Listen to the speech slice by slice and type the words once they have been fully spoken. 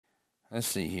Let's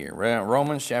see here.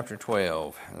 Romans chapter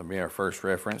 12. That'll be our first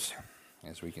reference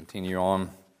as we continue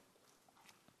on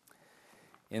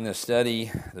in the study,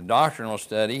 the doctrinal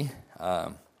study.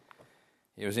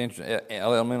 It was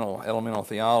elemental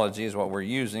theology is what we're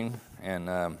using, and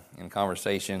in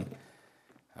conversation,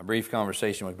 a brief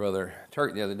conversation with Brother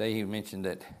Turk the other day, he mentioned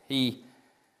that he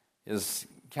is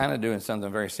kind of doing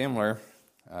something very similar.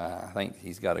 I think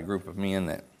he's got a group of men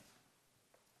that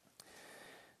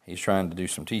he's trying to do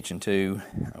some teaching to,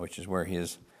 which is where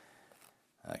his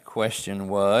question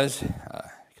was, a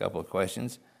couple of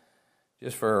questions,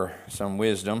 just for some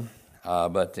wisdom.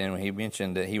 But then when he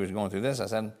mentioned that he was going through this, I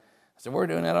said, we're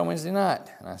doing that on Wednesday night.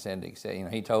 And I said,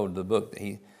 he told the book that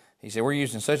he said, we're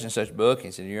using such and such book.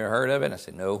 He said, you ever heard of it? And I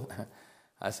said, no.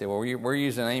 I said, well, we're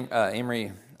using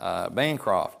Emery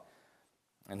Bancroft.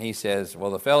 And he says,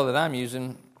 well, the fellow that I'm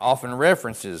using often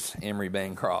references Emery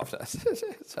Bancroft. I said,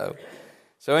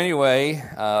 So anyway,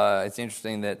 it's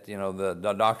interesting that,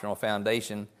 the doctrinal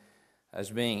foundation is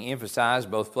being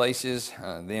emphasized both places,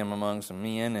 them among some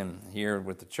men and here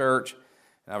with the church.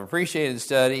 And I've appreciated the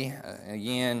study.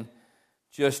 Again,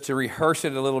 just to rehearse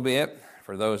it a little bit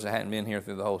for those that hadn't been here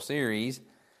through the whole series.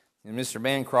 And Mr.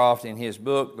 Bancroft, in his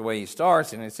book, the way he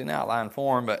starts, and it's in outline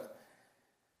form, but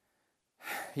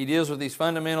he deals with these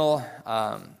fundamental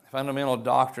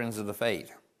doctrines of the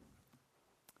faith.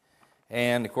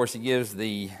 And, of course, he gives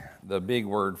the big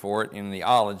word for it in the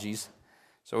ologies.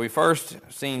 So we first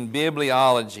seen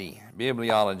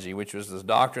bibliology, which was the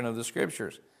doctrine of the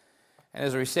Scriptures. And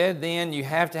as we said then, you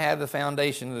have to have the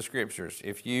foundation of the Scriptures.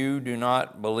 If you do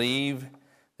not believe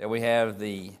that we have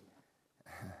the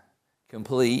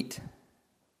complete,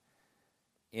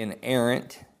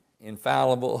 inerrant,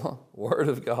 infallible Word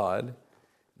of God,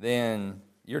 then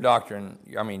your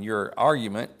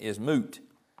argument is moot.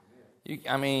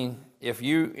 If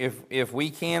we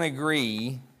can't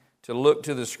agree to look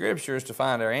to the Scriptures to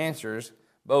find our answers,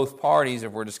 both parties,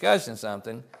 if we're discussing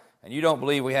something, and you don't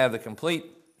believe we have the complete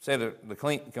set of the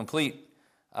complete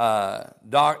what's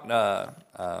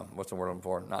the word I'm looking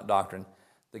for? Not doctrine,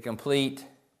 the complete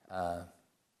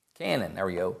canon. There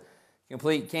we go.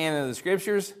 Complete canon of the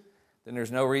Scriptures. Then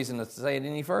there's no reason to say it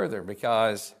any further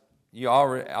because you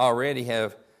already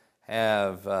have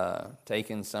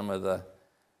taken some of the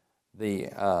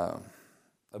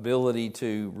ability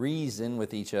to reason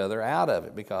with each other out of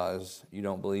it because you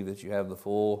don't believe that you have the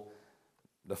full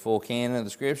canon of the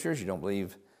Scriptures. You don't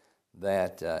believe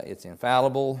that it's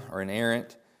infallible or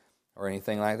inerrant or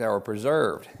anything like that or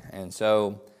preserved. And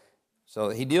so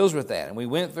he deals with that. And we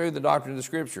went through the doctrine of the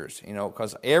Scriptures,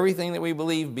 because everything that we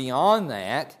believe beyond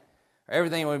that,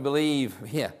 everything we believe,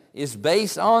 is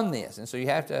based on this. And so you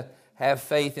have to have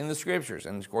faith in the Scriptures.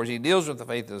 And, of course, he deals with the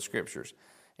faith of the Scriptures.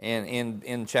 And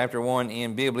in chapter 1,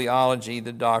 in bibliology,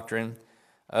 the doctrine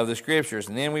of the Scriptures.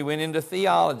 And then we went into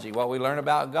theology, what we learn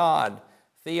about God.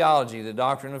 Theology, the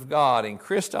doctrine of God. In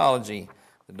Christology,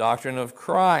 the doctrine of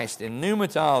Christ. In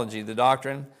pneumatology, the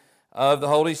doctrine of the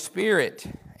Holy Spirit.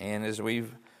 And as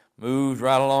we've moved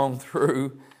right along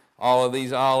through all of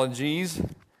these ologies,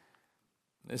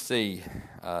 let's see,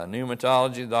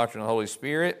 pneumatology, the doctrine of the Holy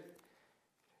Spirit.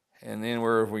 And then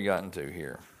where have we gotten to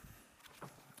here?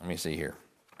 Let me see here.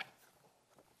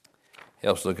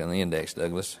 Helps look in the index,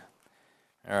 Douglas.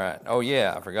 All right. Oh,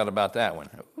 yeah, I forgot about that one.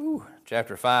 Ooh,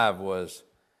 chapter 5 was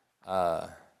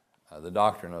the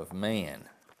doctrine of man,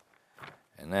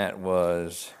 and that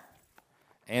was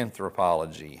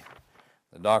anthropology.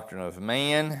 The doctrine of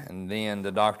man, and then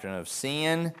the doctrine of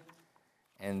sin,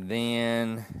 and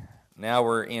then now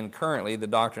we're in currently the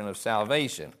doctrine of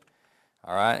salvation.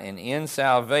 All right, and in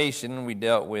salvation we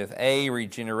dealt with A,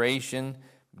 regeneration,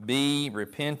 B,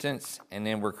 repentance, and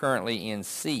then we're currently in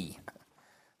C,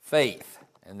 faith.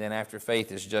 And then after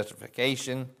faith is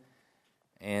justification,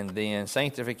 and then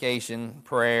sanctification,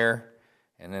 prayer,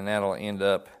 and then that'll end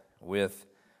up with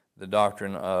the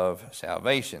doctrine of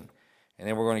salvation. And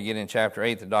then we're going to get in chapter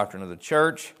 8, the doctrine of the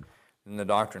church, and the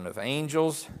doctrine of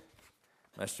angels.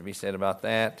 Much to be said about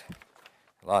that.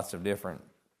 Lots of different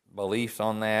beliefs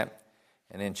on that.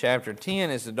 And then chapter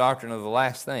 10 is the doctrine of the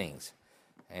last things.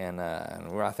 And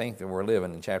I think that we're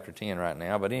living in chapter 10 right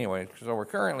now. But anyway, so we're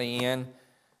currently in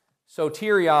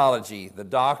soteriology, the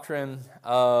doctrine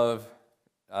of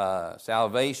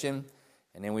salvation.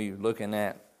 And then we're looking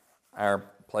at our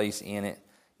place in it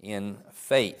in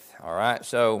faith. All right,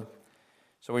 so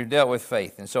we've dealt with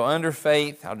faith. And so under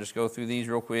faith, I'll just go through these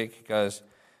real quick because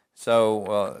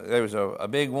there was a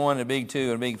big one, a big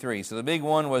two, and a big three. So the big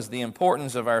one was the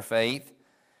importance of our faith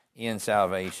in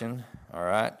salvation. All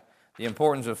right. The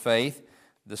importance of faith.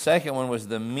 The second one was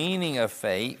the meaning of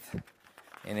faith.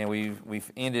 And then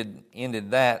we've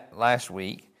ended that last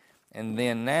week. And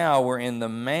then now we're in the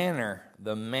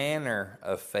manner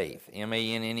of faith.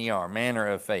 M-A-N-N-E-R, manner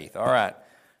of faith. All right.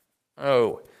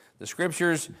 Oh, the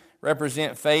Scriptures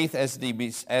represent faith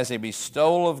as a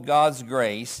bestowal of God's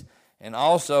grace and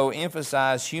also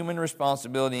emphasize human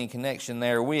responsibility and connection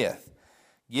therewith,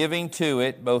 giving to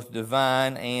it both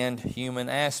divine and human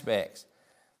aspects.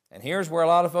 And here's where a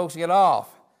lot of folks get off.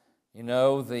 You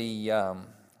know,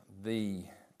 the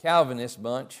Calvinist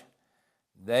bunch,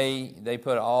 they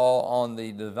put all on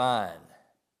the divine.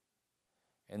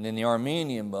 And then the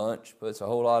Arminian bunch puts a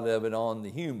whole lot of it on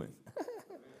the human.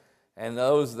 And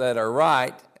those that are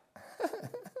right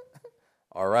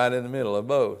are right in the middle of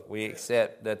both. We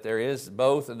accept that there is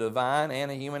both a divine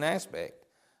and a human aspect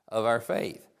of our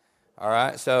faith. All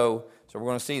right, so we're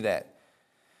going to see that.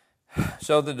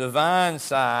 So the divine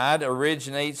side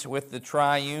originates with the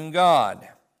triune God.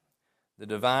 The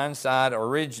divine side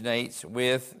originates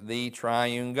with the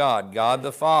triune God. God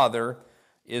the Father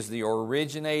is the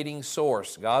originating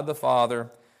source. God the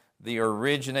Father, the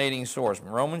originating source.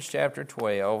 Romans chapter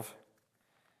 12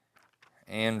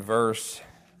 and verse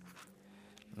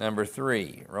number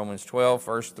 3. Romans 12,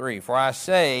 verse 3. For I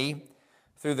say,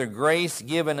 through the grace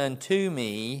given unto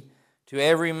me, to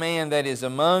every man that is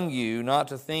among you, not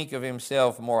to think of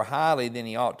himself more highly than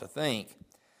he ought to think,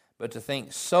 but to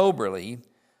think soberly,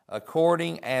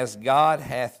 according as God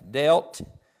hath dealt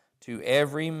to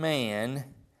every man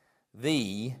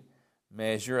the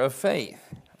measure of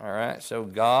faith. All right, so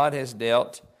God has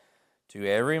dealt to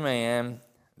every man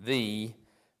the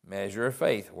measure of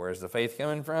faith. Where's the faith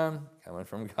coming from? Coming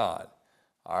from God.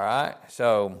 All right,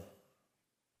 so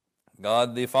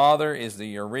God the Father is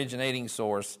the originating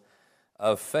source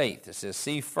of faith. It says,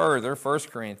 see further, 1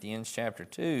 Corinthians chapter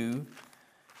 2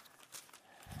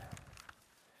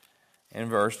 and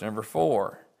verse number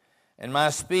 4. And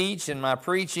my speech and my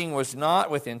preaching was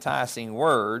not with enticing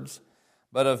words,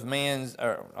 but of man's,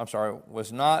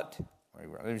 was not,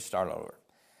 let me start over.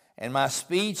 And my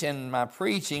speech and my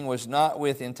preaching was not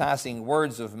with enticing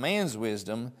words of man's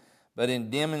wisdom, but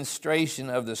in demonstration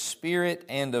of the Spirit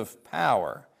and of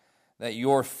power, that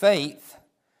your faith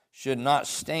should not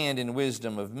stand in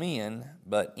wisdom of men,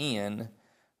 but in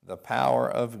the power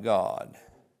of God.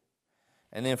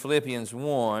 And then Philippians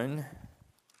 1.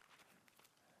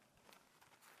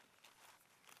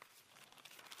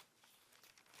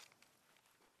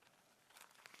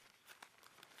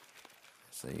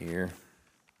 Let's see here.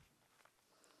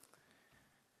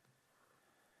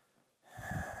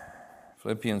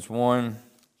 Philippians 1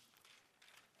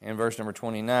 and verse number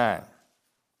 29.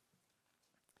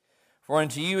 For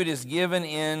unto you it is given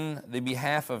in the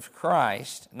behalf of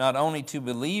Christ, not only to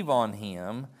believe on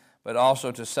him, but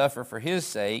also to suffer for his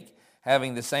sake,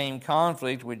 having the same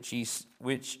conflict which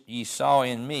ye saw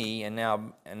in me, and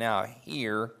now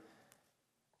hear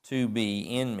to be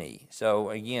in me. So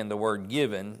again, the word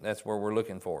given, that's where we're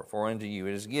looking for. For unto you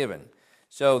it is given.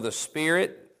 So the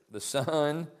Spirit, the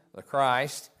Son, the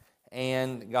Christ,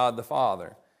 and God the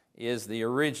Father is the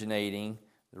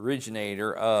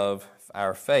originator of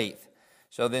our faith.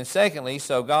 So then secondly,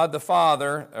 so God the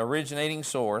Father, originating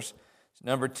source.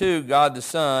 Number 2, God the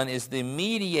Son is the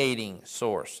mediating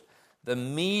source. The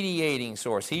mediating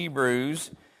source.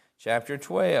 Hebrews chapter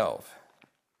 12.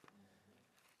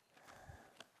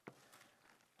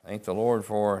 Thank the Lord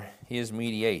for his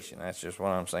mediation. That's just what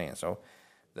I'm saying. So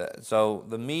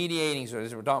the mediating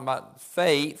source, we're talking about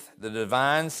faith, the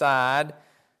divine side.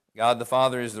 God the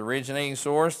Father is the originating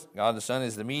source. God the Son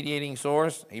is the mediating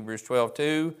source. Hebrews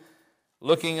 12:2.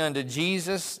 Looking unto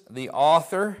Jesus, the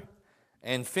author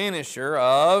and finisher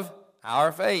of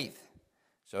our faith.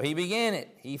 So he began it.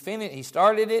 He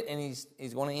started it, and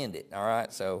he's going to end it. All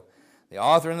right. So the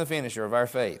author and the finisher of our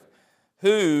faith,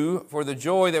 who for the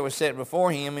joy that was set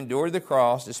before him endured the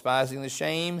cross, despising the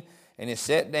shame, and is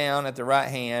set down at the right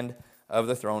hand of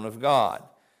the throne of God.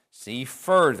 See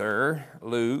further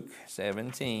Luke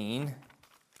 17.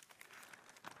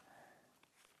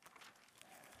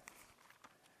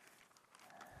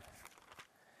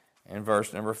 And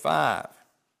verse number 5.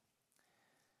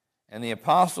 And the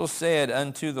apostles said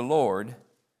unto the Lord,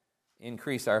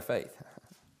 increase our faith.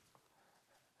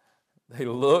 They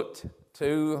looked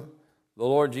to the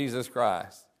Lord Jesus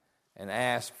Christ and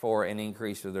asked for an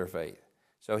increase of their faith.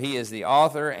 So he is the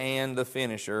author and the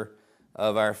finisher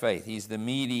of our faith. He's the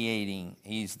mediating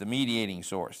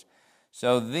source.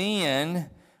 So then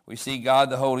we see God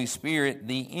the Holy Spirit,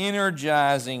 the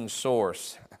energizing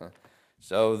source.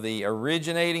 So the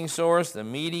originating source, the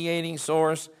mediating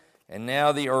source, and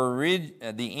now the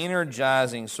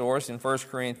energizing source in 1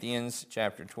 Corinthians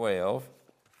chapter 12.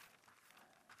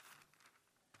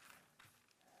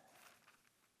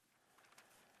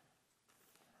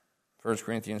 1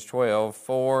 Corinthians 12,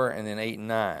 4, and then 8 and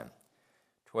 9.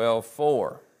 12,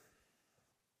 4.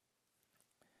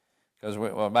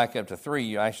 Because, back up to 3,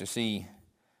 you actually see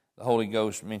the Holy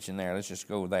Ghost mentioned there. Let's just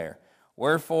go there.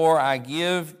 Wherefore I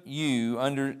give you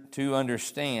to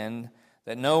understand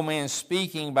that no man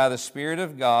speaking by the Spirit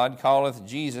of God calleth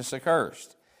Jesus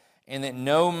accursed, and that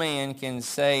no man can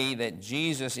say that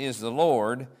Jesus is the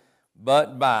Lord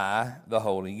but by the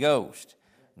Holy Ghost.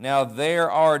 Now there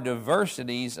are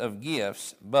diversities of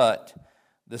gifts, but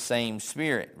the same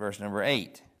Spirit. Verse number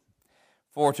 8.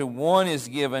 For to one is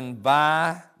given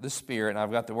by the Spirit, and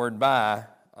I've got the word by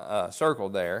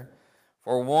circled there.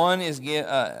 For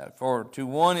to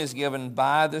one is given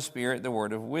by the Spirit the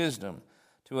word of wisdom,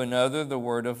 to another the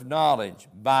word of knowledge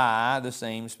by the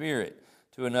same Spirit,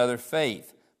 to another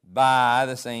faith by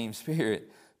the same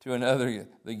Spirit, to another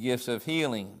the gifts of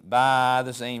healing by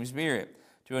the same Spirit,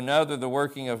 to another the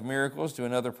working of miracles, to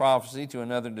another prophecy, to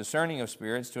another discerning of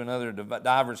spirits, to another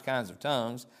divers kinds of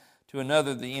tongues, to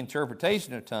another the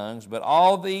interpretation of tongues. But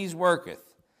all these worketh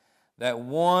that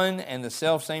one and the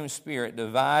selfsame Spirit,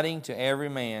 dividing to every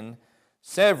man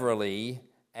severally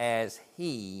as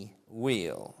he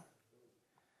will.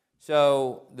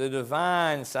 So, the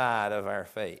divine side of our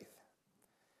faith.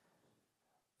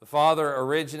 The Father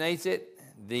originates it.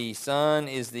 The Son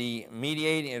is the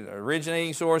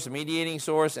originating source, the mediating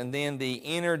source, and then the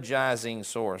energizing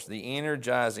source. The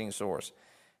energizing source.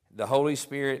 The Holy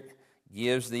Spirit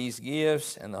gives these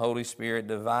gifts, and the Holy Spirit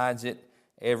divides it,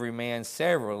 every man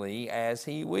severally as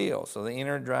he will. So the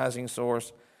energizing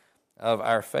source of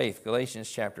our faith.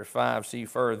 Galatians chapter 5, see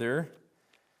further.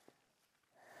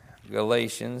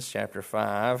 Galatians chapter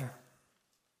 5,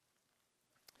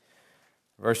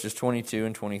 verses 22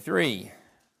 and 23.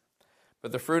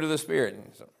 But the fruit of the Spirit,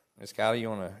 so, Ms. Kylie, you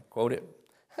want to quote it?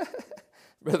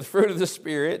 But the fruit of the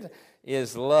Spirit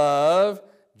is love,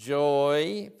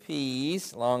 joy,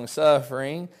 peace,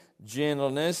 long-suffering,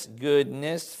 gentleness,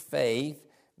 goodness, faith,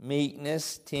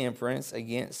 meekness, temperance.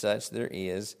 Against such there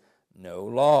is no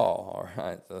law. All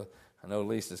right, so I know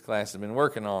Lisa's class has been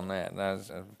working on that, and I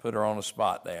put her on the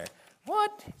spot there.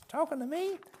 What? Talking to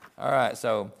me? All right,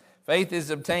 so faith is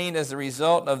obtained as a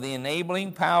result of the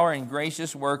enabling power and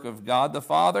gracious work of God the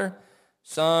Father,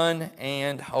 Son,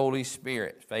 and Holy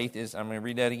Spirit. Faith is, I'm going to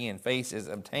read that again. Faith is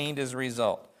obtained as a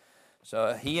result.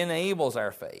 So he enables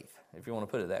our faith, if you want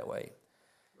to put it that way.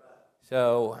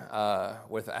 So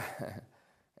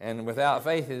without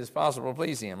faith it is possible to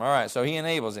please him. All right, so he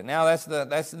enables it. Now that's the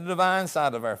divine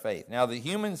side of our faith. Now the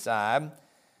human side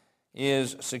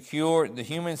is secured. The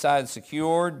human side is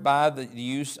secured by the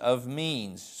use of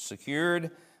means.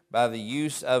 Secured by the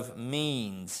use of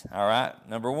means. All right.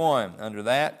 Number one, under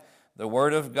that, the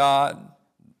Word of God.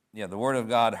 The Word of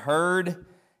God heard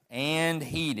and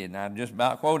heeded. And I just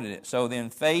about quoted it. So then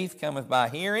faith cometh by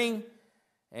hearing,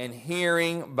 and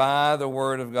hearing by the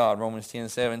Word of God. Romans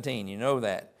 10:17. You know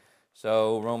that.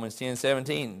 So Romans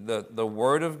 10:17. The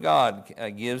Word of God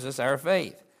gives us our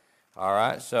faith. All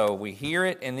right, so we hear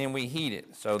it and then we heed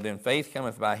it. So then faith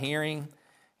cometh by hearing,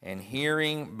 and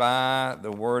hearing by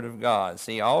the Word of God.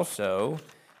 See also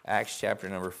Acts chapter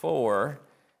number 4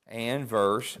 and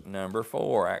verse number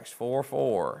 4. Acts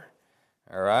 4:4.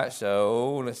 All right,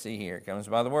 so let's see here. It comes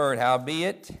by the Word.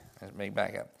 Howbeit, let's make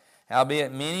back up.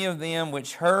 Howbeit many of them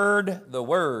which heard the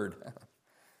Word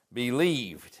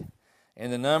believed.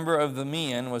 And the number of the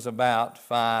men was about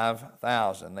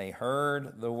 5,000. They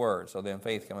heard the Word. So then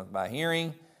faith cometh by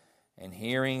hearing, and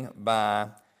hearing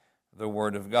by the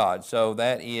Word of God. So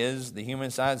that is the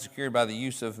human side secured by the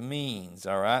use of means,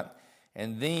 all right?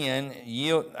 And then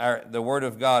the Word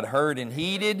of God heard and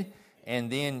heeded, and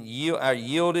then our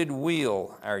yielded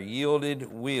will. Our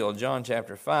yielded will. John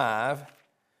chapter 5.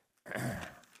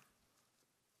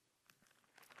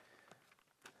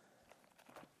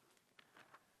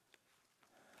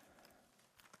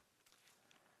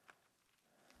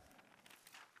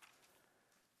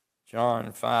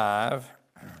 John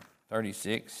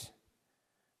 5:36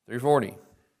 through 40.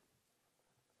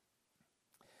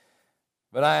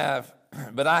 But I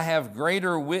have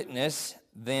greater witness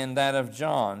than that of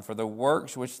John, for the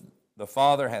works which the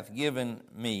Father hath given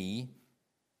me,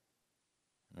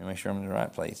 let me make sure I'm in the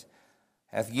right place,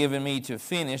 hath given me to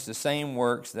finish the same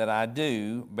works that I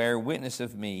do, bear witness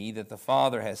of me that the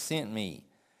Father hath sent me.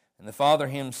 And the Father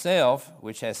himself,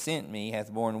 which hath sent me,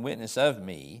 hath borne witness of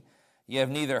me. Ye have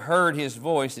neither heard his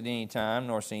voice at any time,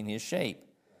 nor seen his shape.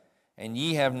 And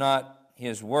ye have not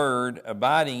his word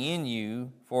abiding in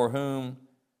you,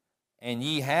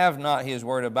 ye have not his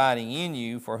word abiding in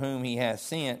you, for whom he hath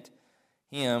sent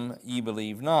him ye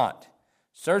believe not.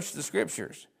 Search the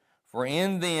Scriptures, For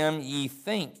in them ye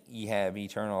think ye have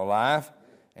eternal life,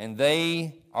 and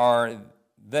they are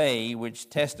they which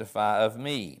testify of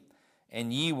me.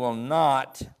 And ye will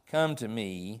not come to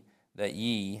me that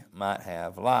ye might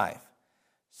have life.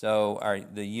 So,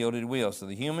 the yielded will. So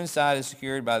the human side is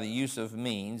secured by the use of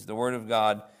means, the word of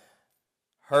God,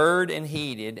 heard and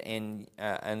heeded, and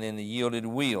then the yielded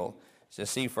will. So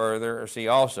see further, or see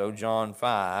also John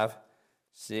 5,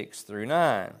 6 through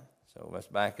 9. So let's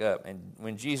back up. And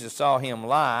when Jesus saw him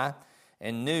lie,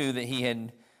 and knew that he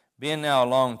had been now a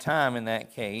long time in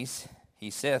that case, he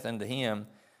saith unto him,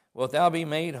 Wilt thou be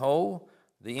made whole?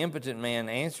 The impotent man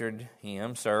answered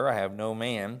him, Sir, I have no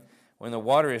man, when the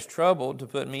water is troubled, to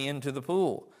put me into the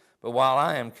pool. But while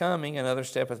I am coming, another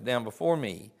steppeth down before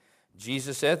me.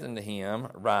 Jesus saith unto him,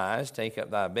 Rise, take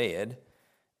up thy bed,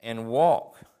 and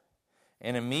walk.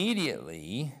 And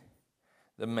immediately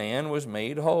the man was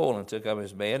made whole, and took up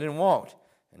his bed and walked.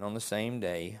 And on the same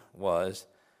day was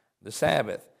the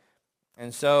Sabbath.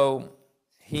 And so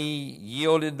he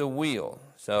yielded the will.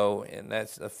 So, and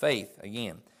that's the faith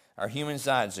again. Our human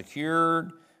side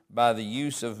secured by the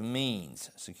use of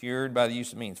means. Secured by the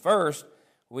use of means. First,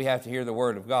 we have to hear the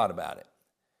word of God about it.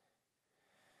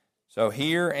 So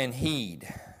hear and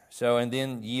heed. So, and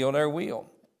then yield our will.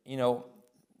 You know,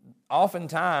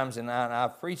 oftentimes, and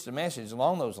I've preached a message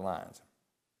along those lines,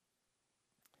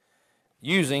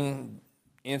 using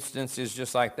instances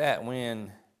just like that.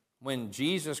 When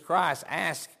Jesus Christ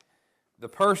asked the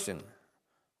person,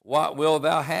 What wilt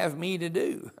thou have me to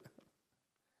do?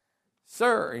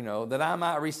 Sir, that I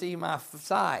might receive my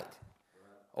sight.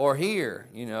 Or hear,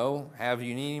 have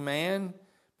you need any man?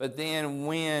 But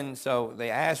then so they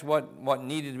asked what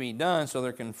needed to be done, so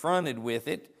they're confronted with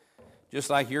it. Just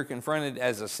like you're confronted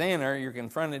as a sinner, you're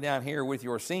confronted down here with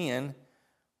your sin.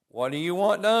 What do you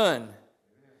want done?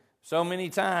 So many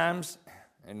times,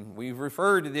 and we've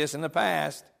referred to this in the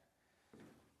past,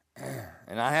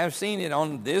 and I have seen it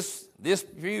on this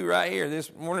view right here,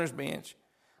 this mourner's bench,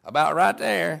 about right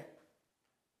there.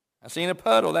 I've seen a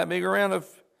puddle that big around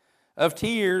of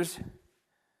tears.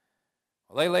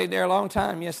 Well, they laid there a long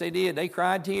time. Yes, they did. They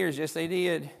cried tears. Yes, they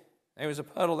did. There was a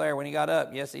puddle there when he got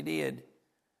up. Yes, he did.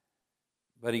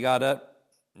 But he got up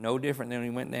no different than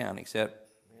when he went down,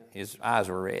 except his eyes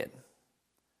were red.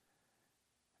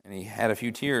 And he had a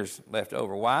few tears left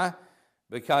over. Why?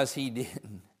 Because he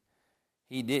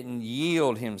didn't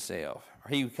yield himself.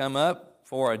 He would come up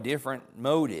for a different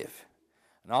motive.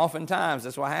 And oftentimes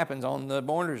that's what happens on the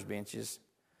mourners' benches.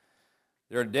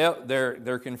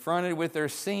 They're confronted with their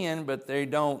sin, but they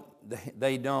don't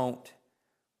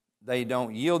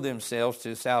yield themselves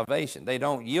to salvation. They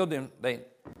don't yield them.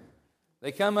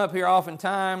 They come up here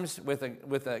oftentimes with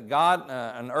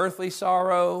an earthly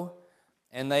sorrow,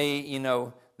 and they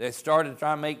started to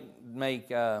try to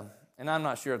make and I'm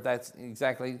not sure if that's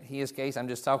exactly his case. I'm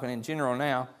just talking in general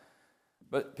now.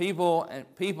 But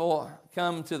people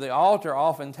come to the altar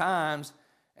oftentimes,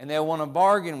 and they'll want to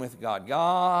bargain with God.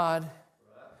 God,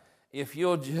 if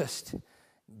you'll just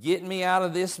get me out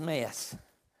of this mess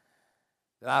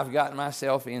that I've gotten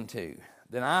myself into,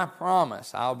 then I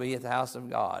promise I'll be at the house of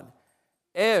God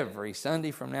every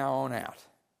Sunday from now on out.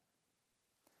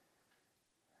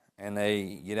 And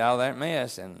they get out of that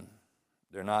mess, and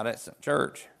they're not at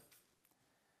church.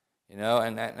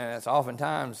 And that's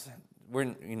oftentimes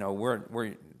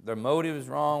their motive is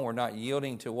wrong. We're not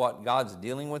yielding to what God's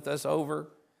dealing with us over.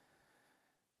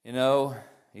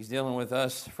 He's dealing with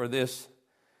us for this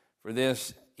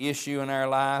issue in our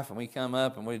life, and we come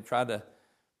up and we try to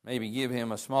maybe give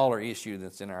him a smaller issue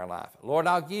that's in our life. Lord,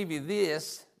 I'll give you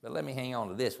this, but let me hang on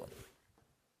to this one.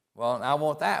 Well, I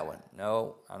want that one.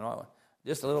 No, I don't.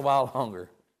 Just a little while longer.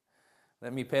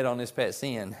 Let me pet on this pet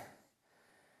sin.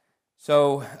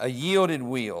 So a yielded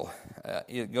will,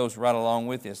 it goes right along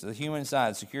with this. The human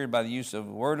side secured by the use of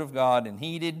the Word of God and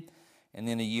heeded, and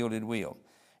then a yielded will.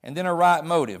 And then a right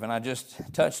motive, and I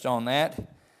just touched on that.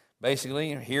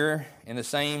 Basically, here in the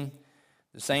same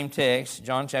text,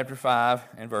 John chapter 5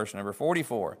 and verse number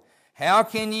 44. How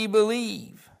can ye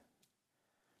believe,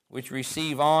 which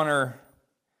receive honor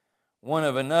one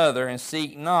of another, and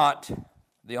seek not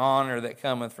the honor that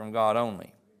cometh from God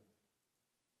only?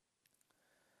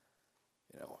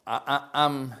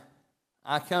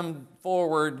 I come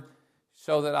forward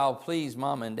so that I'll please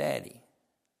Mom and Daddy.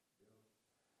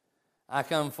 I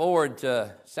come forward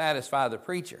to satisfy the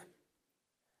preacher.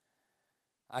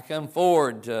 I come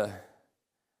forward to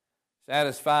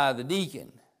satisfy the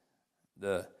deacon,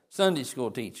 the Sunday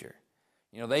school teacher.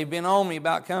 They've been on me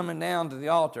about coming down to the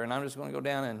altar, and I'm just going to go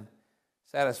down and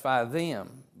satisfy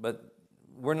them. But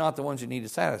we're not the ones you need to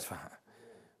satisfy.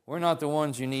 we're not the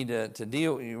ones you need to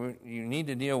deal. You need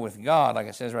to deal with God, like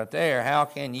it says right there. How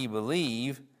can ye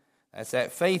believe? That's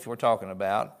that faith we're talking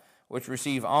about, which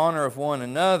receive honor of one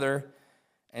another,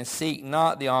 and seek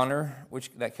not the honor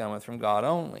that cometh from God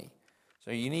only.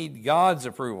 So you need God's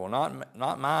approval,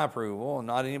 not my approval,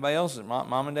 not anybody else's,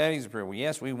 mom and daddy's approval.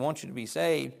 Yes, we want you to be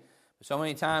saved, but so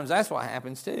many times that's what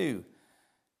happens too.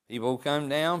 People come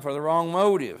down for the wrong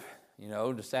motive,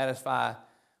 to satisfy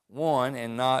one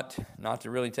and not to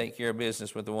really take care of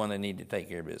business with the one they need to take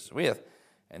care of business with,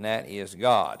 and that is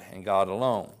God and God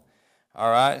alone.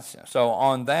 All right, so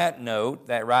on that note,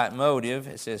 that right motive,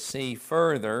 it says see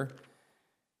further.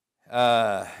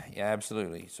 Yeah,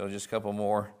 absolutely. So just a couple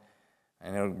more,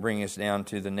 and it'll bring us down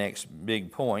to the next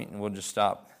big point, and we'll just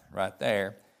stop right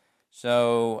there.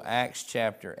 So Acts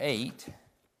chapter 8,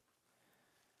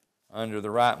 under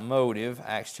the right motive,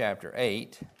 Acts chapter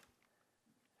 8,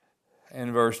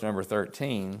 and verse number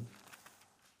 13.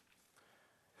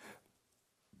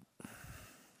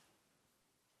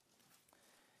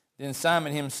 Then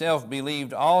Simon himself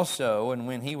believed also, and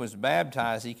when he was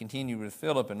baptized, he continued with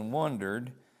Philip and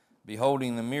wondered,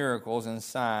 beholding the miracles and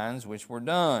signs which were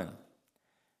done.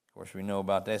 Of course, we know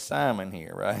about that Simon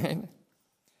here, right?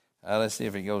 Let's see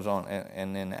if it goes on.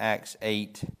 And then Acts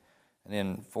 8, and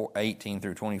then 18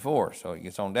 through 24. So it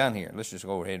gets on down here. Let's just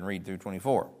go ahead and read through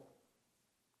 24.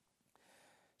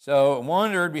 So,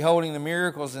 wondered, beholding the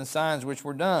miracles and signs which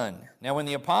were done. Now, when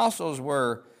the apostles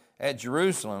were at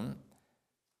Jerusalem,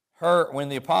 when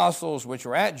the apostles which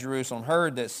were at Jerusalem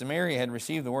heard that Samaria had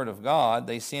received the word of God,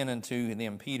 they sent unto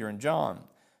them Peter and John,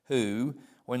 who,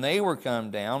 when they were come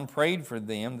down, prayed for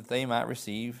them that they might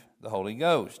receive the Holy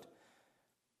Ghost.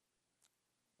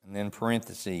 And then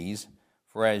parentheses,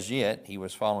 for as yet he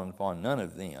was fallen upon none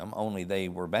of them, only they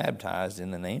were baptized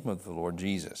in the name of the Lord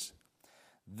Jesus.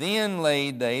 Then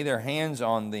laid they their hands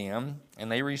on them,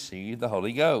 and they received the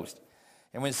Holy Ghost.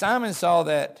 And when Simon saw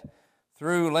that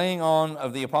through laying on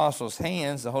of the apostles'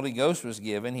 hands the Holy Ghost was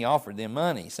given, he offered them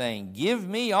money, saying, give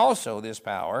me also this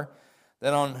power,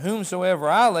 that on whomsoever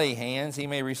I lay hands he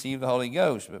may receive the Holy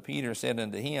Ghost. But Peter said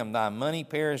unto him, thy money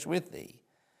perish with thee,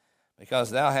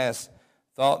 because thou hast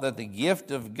thought that the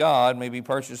gift of God may be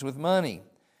purchased with money.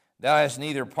 Thou hast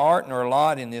neither part nor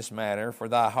lot in this matter, for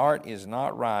thy heart is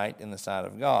not right in the sight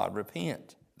of God.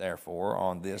 Repent, therefore,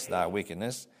 on this thy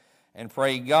wickedness, and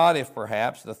pray God if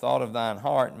perhaps the thought of thine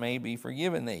heart may be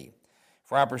forgiven thee.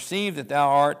 For I perceive that thou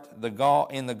art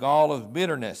in the gall of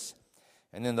bitterness,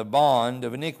 and in the bond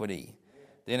of iniquity.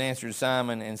 Then answered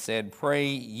Simon and said, pray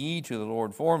ye to the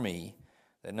Lord for me,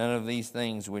 that none of these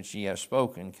things which ye have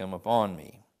spoken come upon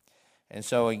me. And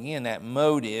so again, that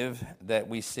motive that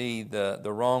we see, the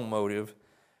wrong motive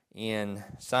in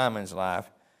Simon's life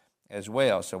as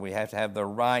well. So we have to have the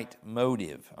right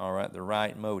motive, all right, the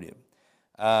right motive.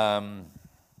 And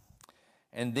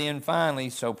then finally,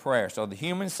 so prayer. So the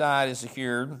human side is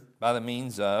secured by the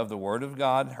means of the Word of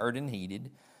God heard and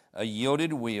heeded, a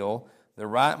yielded will, the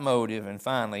right motive, and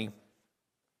finally,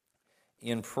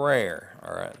 in prayer.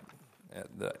 All right,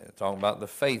 talking about the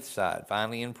faith side.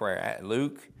 Finally, in prayer.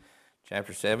 Luke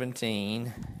chapter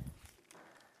 17.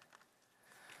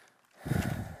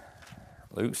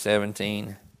 Luke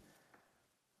 17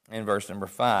 and verse number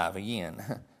 5.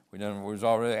 Again, we was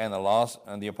already, and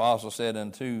the apostle said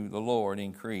unto the Lord,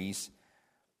 increase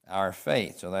our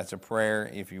faith. So that's a prayer,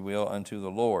 if you will, unto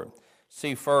the Lord.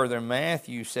 See further,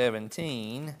 Matthew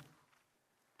 17,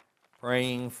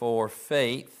 praying for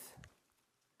faith.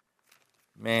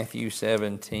 Matthew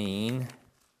 17.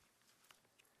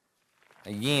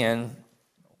 Again,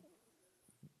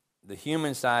 the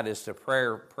human side is to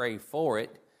pray for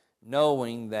it,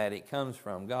 knowing that it comes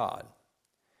from God.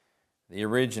 The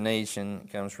origination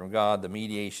comes from God, the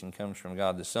mediation comes from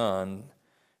God the Son,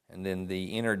 and then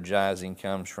the energizing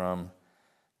comes from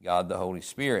God the Holy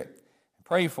Spirit.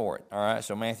 Pray for it, all right?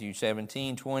 So Matthew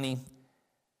 17, 20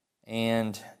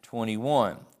 and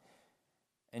 21.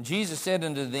 And Jesus said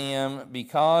unto them,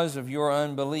 because of your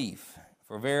unbelief,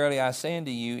 for verily I say unto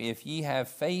you, if ye have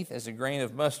faith as a grain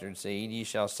of mustard seed, ye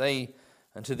shall say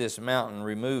unto this mountain,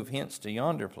 remove hence to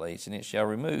yonder place, and it shall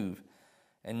remove.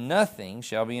 And nothing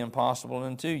shall be impossible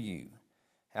unto you.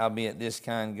 Howbeit this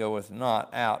kind goeth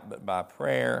not out but by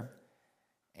prayer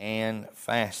and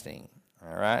fasting.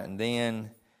 All right, and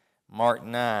then Mark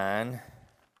 9.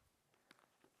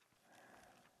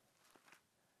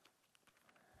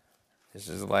 This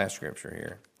is the last scripture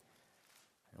here.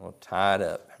 And we'll tie it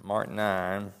up. Mark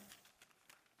 9,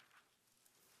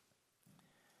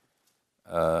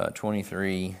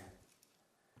 23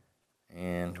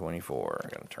 and 24. I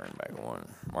got to turn back one.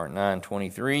 Mark 9,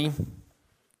 23.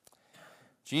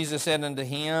 Jesus said unto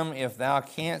him, If thou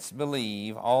canst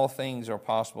believe, all things are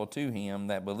possible to him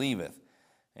that believeth.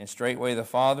 And straightway the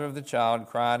father of the child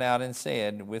cried out and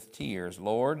said with tears,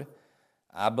 Lord,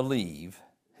 I believe,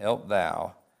 help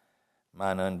thou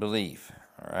mine unbelief.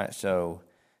 All right, so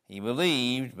he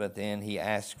believed, but then he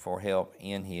asked for help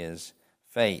in his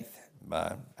faith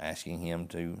by asking him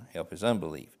to help his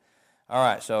unbelief. All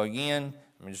right, so again,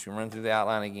 I'm just going to run through the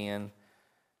outline again.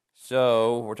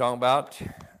 So we're talking about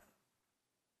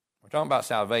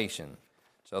salvation.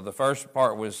 So the first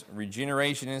part was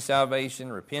regeneration in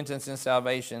salvation, repentance in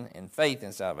salvation, and faith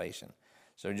in salvation.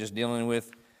 So just dealing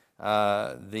with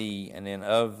and then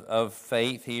of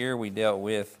faith here, we dealt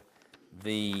with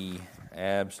the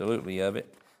absolutely of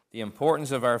it, the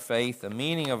importance of our faith, the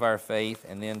meaning of our faith,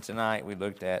 and then tonight we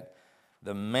looked at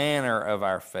the manner of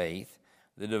our faith.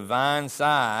 The divine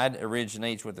side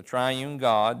originates with the triune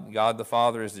God. God the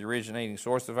Father is the originating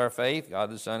source of our faith.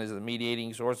 God the Son is the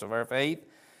mediating source of our faith.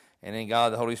 And then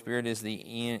God the Holy Spirit is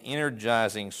the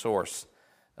energizing source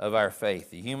of our faith.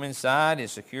 The human side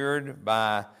is secured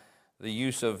by the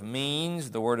use of means.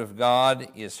 The Word of God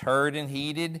is heard and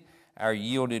heeded. Our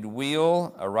yielded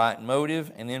will, a right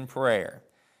motive, and then prayer.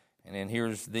 And then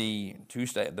here's the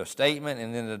statement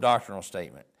and then the doctrinal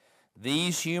statement.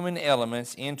 These human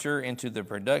elements enter into the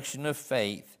production of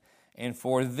faith, and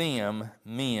for them,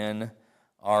 men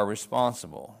are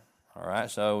responsible. All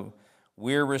right, so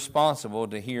we're responsible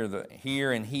to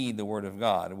hear and heed the Word of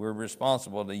God. We're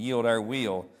responsible to yield our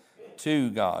will to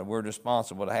God. We're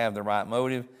responsible to have the right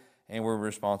motive, and we're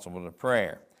responsible to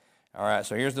prayer. All right,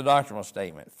 so here's the doctrinal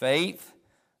statement. Faith,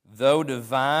 though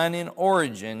divine in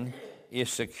origin, is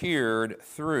secured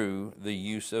through the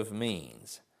use of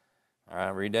means. All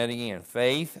right, read that again.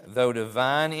 Faith, though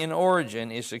divine in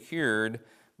origin, is secured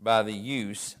by the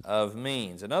use of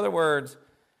means. In other words,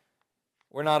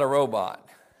 we're not a robot.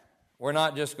 We're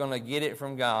not just going to get it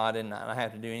from God and not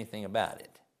have to do anything about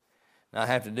it. Not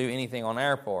have to do anything on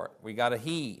our part. We got to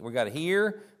heed. We got to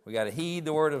hear. We got to heed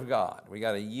the Word of God. We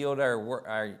got to yield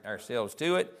ourselves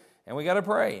to it, and we got to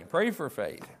pray. Pray for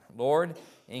faith. Lord,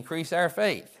 increase our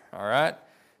faith. All right.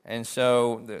 And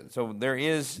so there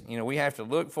is, we have to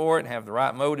look for it and have the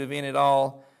right motive in it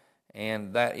all,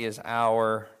 and that is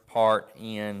our part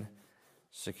in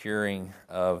securing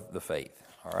of the faith.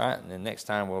 All right, and then next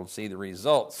time we'll see the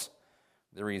results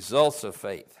of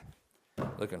faith.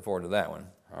 Looking forward to that one.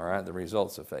 All right, the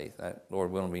results of faith. That,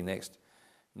 Lord willing, will be next